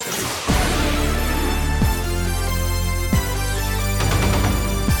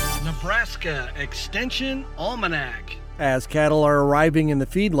Nebraska Extension Almanac. As cattle are arriving in the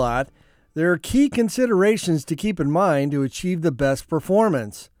feedlot, there are key considerations to keep in mind to achieve the best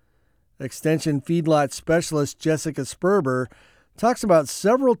performance. Extension Feedlot Specialist Jessica Sperber talks about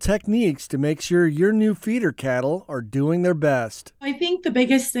several techniques to make sure your new feeder cattle are doing their best. I think the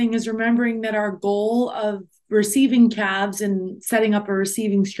biggest thing is remembering that our goal of receiving calves and setting up a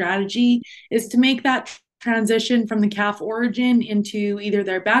receiving strategy is to make that transition from the calf origin into either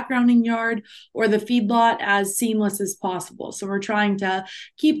their backgrounding yard or the feedlot as seamless as possible. So we're trying to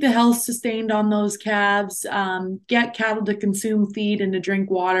keep the health sustained on those calves, get cattle to consume feed and to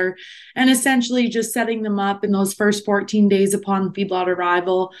drink water, and essentially just setting them up in those first 14 days upon feedlot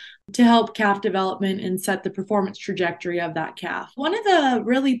arrival to help calf development and set the performance trajectory of that calf. One of the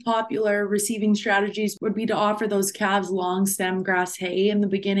really popular receiving strategies would be to offer those calves long stem grass hay in the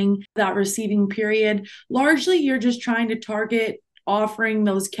beginning of that receiving period. Largely, you're just trying to target offering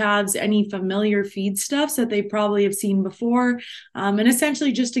those calves any familiar feedstuffs that they probably have seen before, and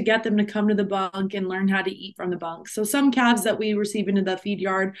essentially just to get them to come to the bunk and learn how to eat from the bunk. So some calves that we receive into the feed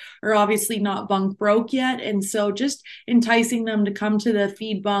yard are obviously not bunk broke yet, and so just enticing them to come to the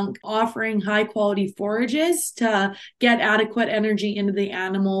feed bunk, offering high quality forages to get adequate energy into the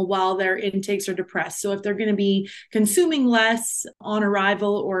animal while their intakes are depressed. So if they're going to be consuming less on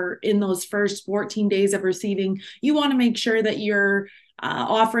arrival or in those first 14 days of receiving, you want to make sure that you're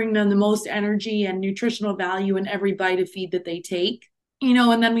offering them the most energy and nutritional value in every bite of feed that they take.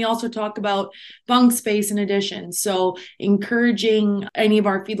 And then we also talk about bunk space in addition. So encouraging any of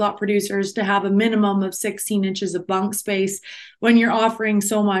our feedlot producers to have a minimum of 16 inches of bunk space. When you're offering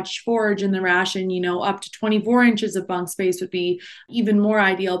so much forage in the ration, up to 24 inches of bunk space would be even more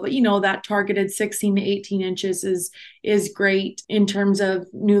ideal. But, that targeted 16 to 18 inches is great in terms of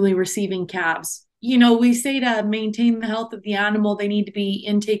newly receiving calves. We say to maintain the health of the animal, they need to be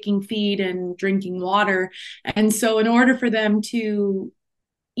intaking feed and drinking water. And so in order for them to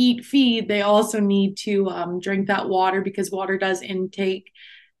eat feed, they also need to drink that water, because water intake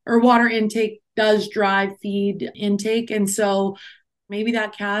does drive feed intake. And so maybe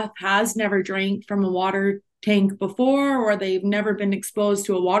that calf has never drank from a water tank before, or they've never been exposed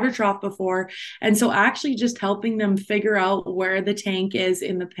to a water trough before. And so actually just helping them figure out where the tank is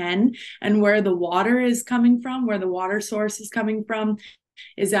in the pen and where the water is coming from, where the water source is coming from,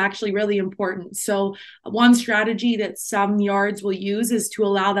 is actually really important. So one strategy that some yards will use is to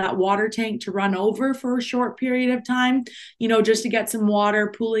allow that water tank to run over for a short period of time, just to get some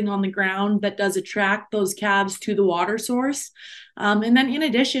water pooling on the ground that does attract those calves to the water source. And then in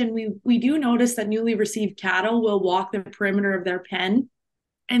addition, we do notice that newly received cattle will walk the perimeter of their pen.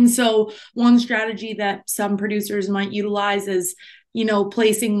 And so one strategy that some producers might utilize is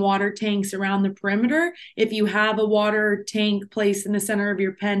placing water tanks around the perimeter. If you have a water tank placed in the center of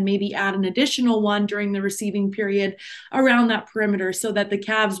your pen, maybe add an additional one during the receiving period around that perimeter, so that the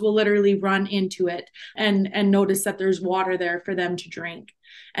calves will literally run into it and notice that there's water there for them to drink.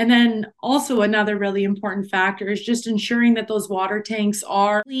 And then also another really important factor is just ensuring that those water tanks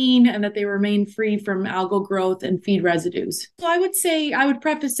are clean and that they remain free from algal growth and feed residues. So I would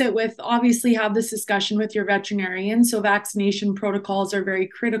preface it with, obviously have this discussion with your veterinarian. So vaccination protocols are very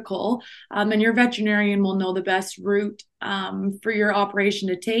critical, and your veterinarian will know the best route for your operation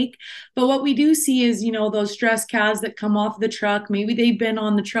to take. But what we do see is, those stressed calves that come off the truck, maybe they've been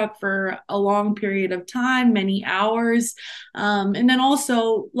on the truck for a long period of time, many hours. And then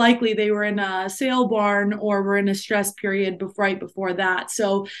also likely they were in a sale barn or were in a stress period right before that.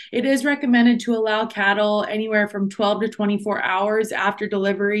 So it is recommended to allow cattle anywhere from 12 to 24 hours after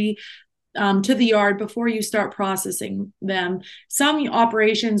delivery to the yard before you start processing them. Some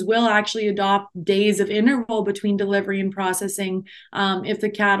operations will actually adopt days of interval between delivery and processing if the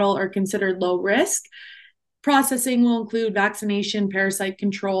cattle are considered low risk. Processing will include vaccination, parasite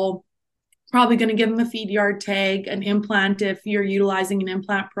control, probably going to give them a feed yard tag, an implant if you're utilizing an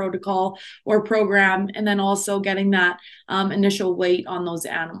implant protocol or program, and then also getting that initial weight on those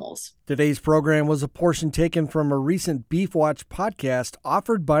animals. Today's program was a portion taken from a recent Beef Watch podcast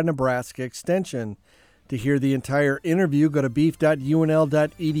offered by Nebraska Extension. To hear the entire interview, go to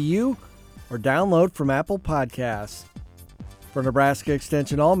beef.unl.edu or download from Apple Podcasts. For Nebraska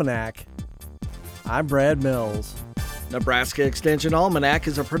Extension Almanac, I'm Brad Mills. Nebraska Extension Almanac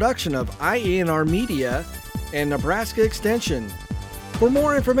is a production of IANR Media and Nebraska Extension. For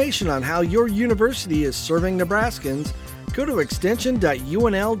more information on how your university is serving Nebraskans, go to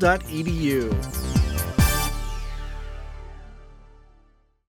extension.unl.edu.